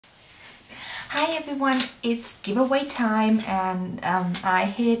Hi everyone, it's giveaway time and I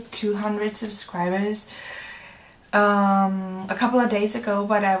hit 200 subscribers a couple of days ago,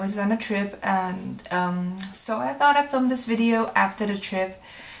 but I was on a trip and so I thought I'd film this video after the trip.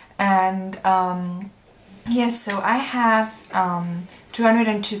 And yes, so I have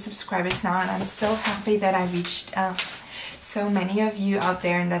 202 subscribers now, and I'm so happy that I reached so many of you out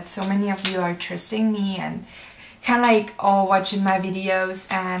there and that so many of you are trusting me and kind of like all watching my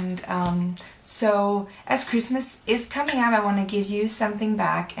videos. And so as Christmas is coming up, I want to give you something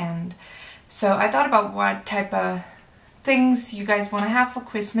back, and so I thought about what type of things you guys want to have for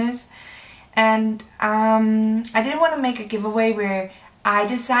Christmas. And I didn't want to make a giveaway where I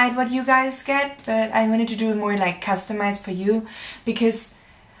decide what you guys get, but I wanted to do it more like customized for you, because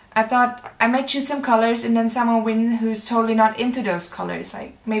I thought I might choose some colors and then someone win who's totally not into those colors.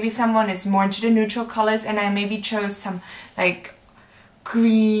 Like maybe someone is more into the neutral colors and I maybe chose some like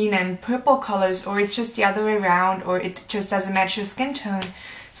green and purple colors, or it's just the other way around, or it just doesn't match your skin tone.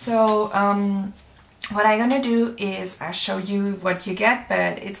 So what I'm gonna do is I'll show you what you get,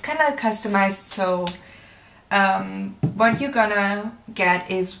 but it's kind of customized. So what you're gonna get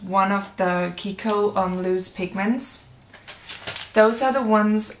is one of the Kiko loose pigments. Those are the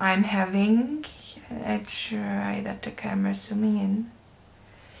ones I'm having. I try that the camera's zooming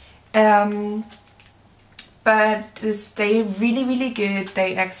in. But they're really good.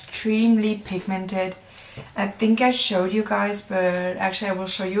 They're extremely pigmented. I think I showed you guys, but actually I will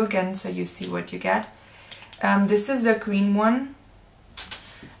show you again so you see what you get. This is the green one,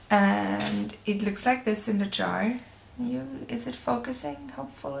 and it looks like this in the jar. Is it focusing?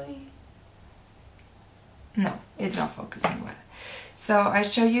 Hopefully. No, it's not focusing well. So I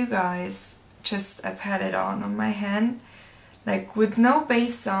show you guys, I pat it on my hand, like with no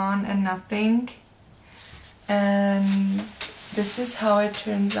base on and nothing. And this is how it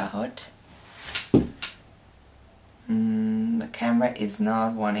turns out. The camera is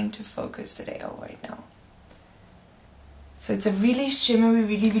not wanting to focus today. Oh, right now. So it's a really shimmery,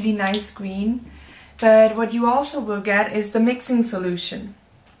 really nice green. But what you also will get is the mixing solution.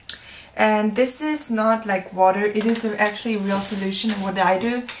 And this is not like water, it is actually a real solution. And what I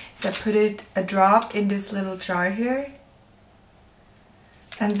do is I put a drop in this little jar here.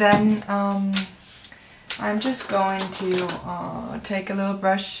 And then I'm just going to take a little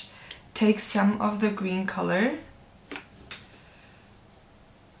brush, take some of the green color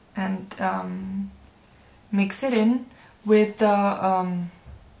and mix it in with the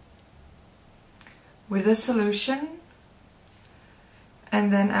solution.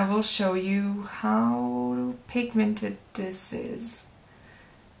 And then I will show you how pigmented this is.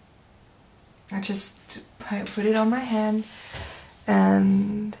 I just put it on my hand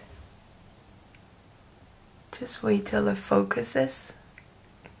and just wait till it focuses.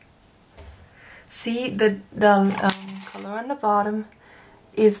 See, the color on the bottom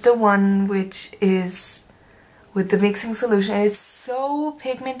is the one which is with the mixing solution. And it's so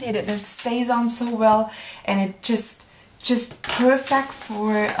pigmented and it stays on so well, and it just perfect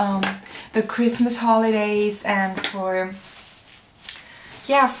for the Christmas holidays and for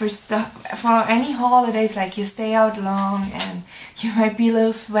any holidays, like you stay out long and you might be a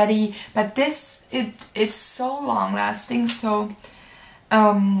little sweaty, but this it's so long lasting. So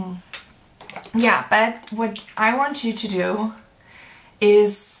yeah, but what I want you to do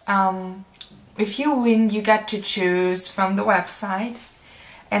is if you win, you get to choose from the website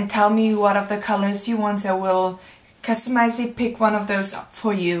and tell me what of the colors you want. So I will customizedly pick one of those up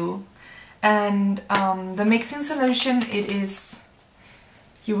for you. And the mixing solution,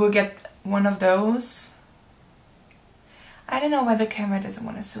 you will get one of those. I don't know why the camera doesn't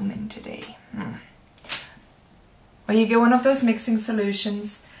want to zoom in today. Well, you get one of those mixing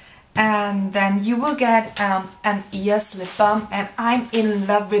solutions, and then you will get an EOS lip balm, and I'm in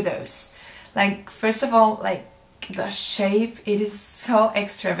love with those. Like, first of all, like the shape, it is so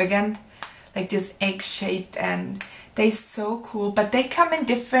extravagant. Like this egg shaped, and they're so cool, but they come in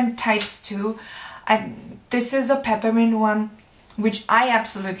different types too. This is a peppermint one, which I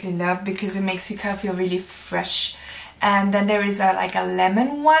absolutely love because it makes you kind of feel really fresh. And then there is like a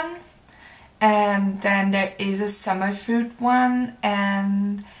lemon one, and then there is a summer fruit one,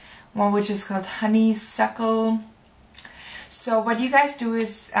 and one which is called honeysuckle. So what you guys do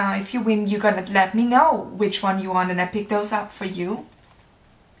is, if you win, you're gonna let me know which one you want, and I pick those up for you.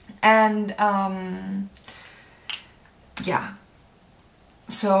 And yeah,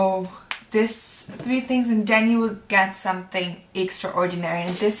 so this 3 things, and then you will get something extraordinary.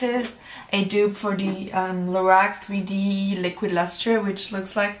 And this is a dupe for the Lorac 3D Liquid Luster, which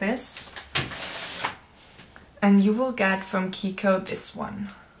looks like this. And you will get from Kiko this one.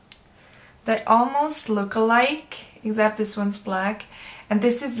 that almost look alike, except this one's black. And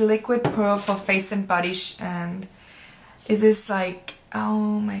this is Liquid Pearl for face and body, and it is like,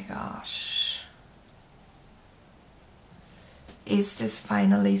 oh my gosh. Is this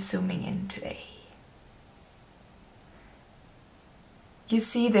finally zooming in today? You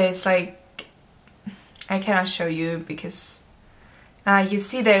see there's like, I cannot show you because you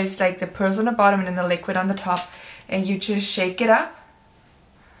see there's like the pearls on the bottom and then the liquid on the top, and you just shake it up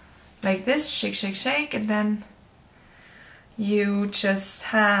like this, shake, shake, shake, and then you just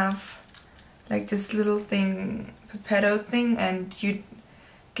have like this little thing, pipetto thing, and you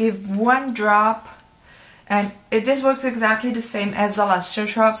give one drop. And this works exactly the same as the luster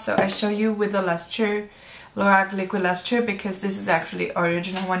drop, so I show you with the luster, Lorac Liquid Luster, because this is actually the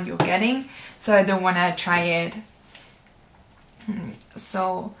original one you're getting, so I don't want to try it.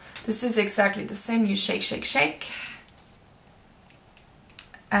 So this is exactly the same. You shake, shake, shake,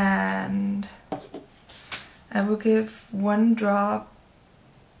 and I will give one drop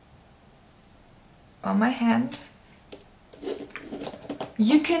on my hand.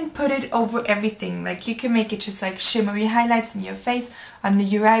 You can put it over everything, like you can make it just like shimmery highlights in your face, under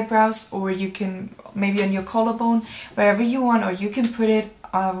your eyebrows, or you can maybe on your collarbone, wherever you want, or you can put it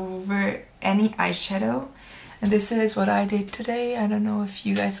over any eyeshadow. And this is what I did today. I don't know if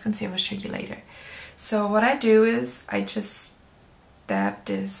you guys can see, I will show you later. So what I do is I just dab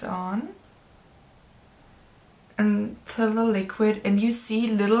this on and put the liquid, and you see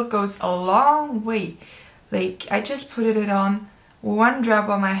little goes a long way. Like I just put it on one drop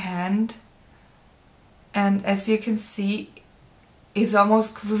on my hand, and as you can see it's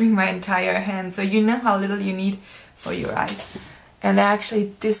almost covering my entire hand, so you know how little you need for your eyes. And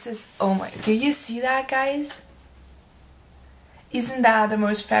actually this is, oh my, do you see that, guys? Isn't that the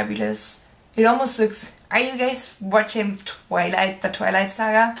most fabulous? It almost looks, are you guys watching Twilight, the Twilight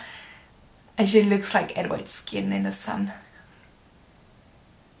Saga? Actually looks like Edward's skin in the sun.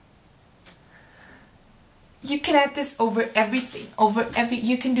 You can add this over everything,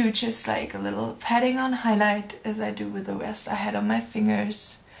 you can do just like a little patting on highlight as I do with the rest I had on my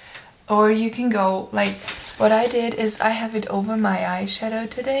fingers. Or you can go like, what I did is I have it over my eyeshadow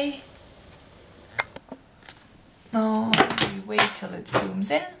today. No, we wait till it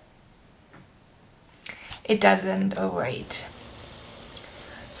zooms in. It doesn't, oh wait.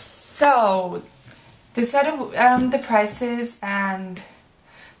 So, these are the prices and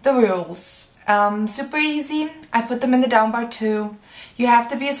the rules. Super easy. I put them in the down bar too. You have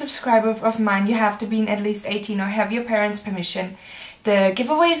to be a subscriber of mine. You have to be at least 18 or have your parents' permission. The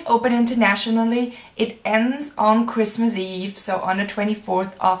giveaway is open internationally. It ends on Christmas Eve, so on the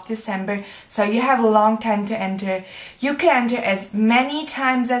 24th of December. So you have a long time to enter. You can enter as many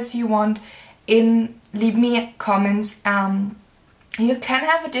times as you want. Leave me comments. You can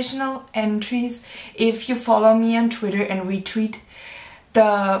have additional entries if you follow me on Twitter and retweet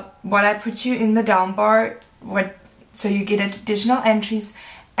what I put you in the down bar, so you get additional entries.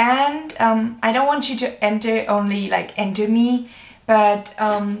 And I don't want you to enter only like enter me, but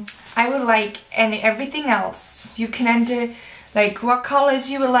I would like everything else. You can enter like what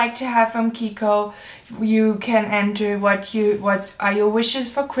colors you would like to have from Kiko. You can enter what are your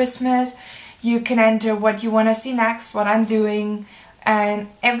wishes for Christmas. You can enter what you want to see next, what I'm doing, and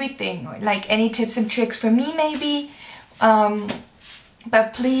everything, like any tips and tricks for me maybe.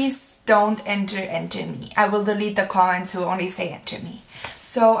 But please don't enter me. I will delete the comments who only say enter me.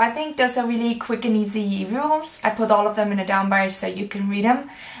 So I think those are really quick and easy rules. I put all of them in a down bar so you can read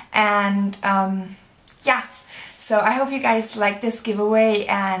them. And yeah, so I hope you guys like this giveaway,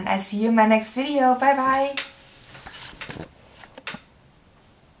 and I see you in my next video. Bye bye!